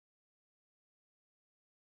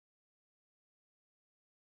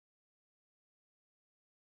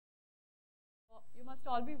You must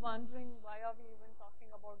all be wondering why are we even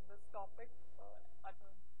talking about this topic at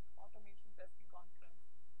an automation testing conference.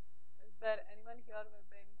 Is there anyone here with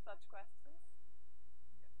any such questions?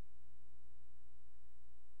 Yes.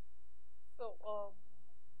 So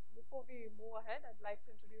before we move ahead, I'd like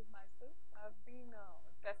to introduce myself. I've been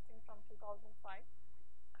testing from 2005,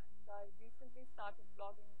 and I recently started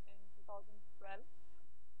blogging in 2012.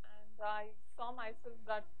 And I saw myself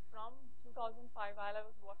that from 2005, while I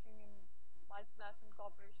was working in multinational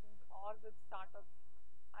corporations or with startups,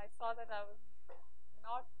 I saw that I was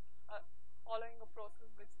not following a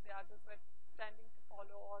process which the others were tending to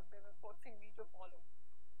follow or they were forcing me to follow.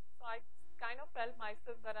 So I kind of felt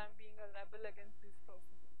myself that I'm being a rebel against these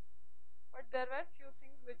processes. But there were few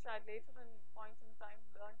things which I later in point in time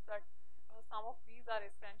learned that some of these are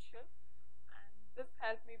essential, and this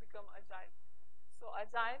helped me become agile. So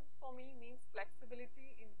agile for me means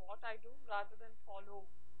flexibility in what I do rather than follow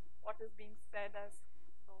what is being said as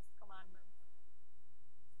those commandments.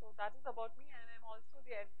 So that is about me, and I'm also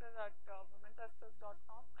the editor at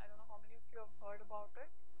womentesters.com. I don't know how many of you have heard about it.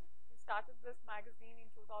 We started this magazine in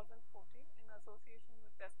 2014 in association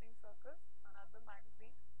with Testing Circus, another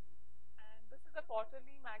magazine. And this is a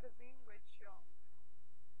quarterly magazine which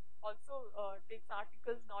also takes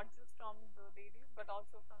articles not just from the ladies but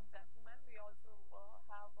also from gentlemen. We also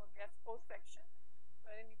have a guest post section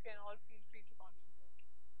wherein you can all feel free to contribute.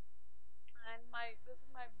 And this is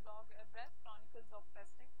my blog address, Chronicles of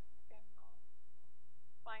Testing. You can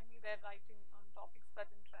find me there writing on topics that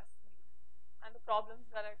interest me and the problems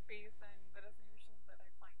that I face and the resolutions that I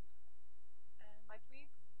find. And my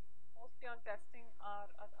tweets mostly on testing are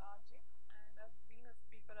at RJ, and I've been a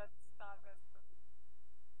speaker at StarWest.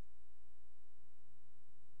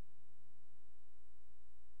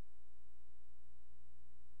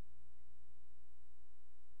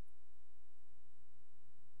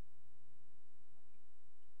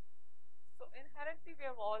 So inherently, we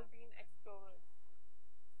have all been explorers.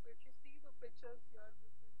 So if you see the pictures here, this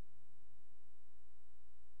is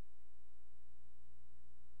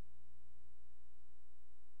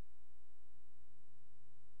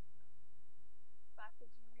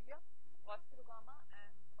Sacagawea, Vasco da Gama,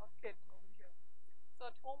 and a kid over here. So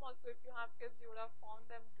at home also, if you have kids, you would have found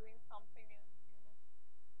them doing something, and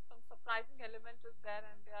some surprising element is there,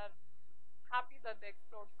 and they are happy that they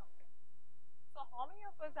explored something. So how many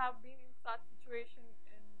of us have been in such situation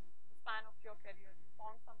in the span of your career? You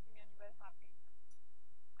found something and you were happy.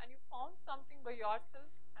 And you found something by yourself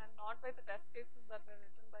and not by the test cases that were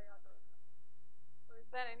written by others. So is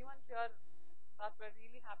there anyone here that were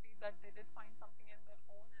really happy that they did find something in their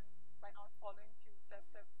own and by not following few test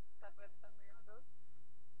steps that were written by others?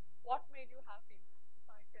 What made you happy?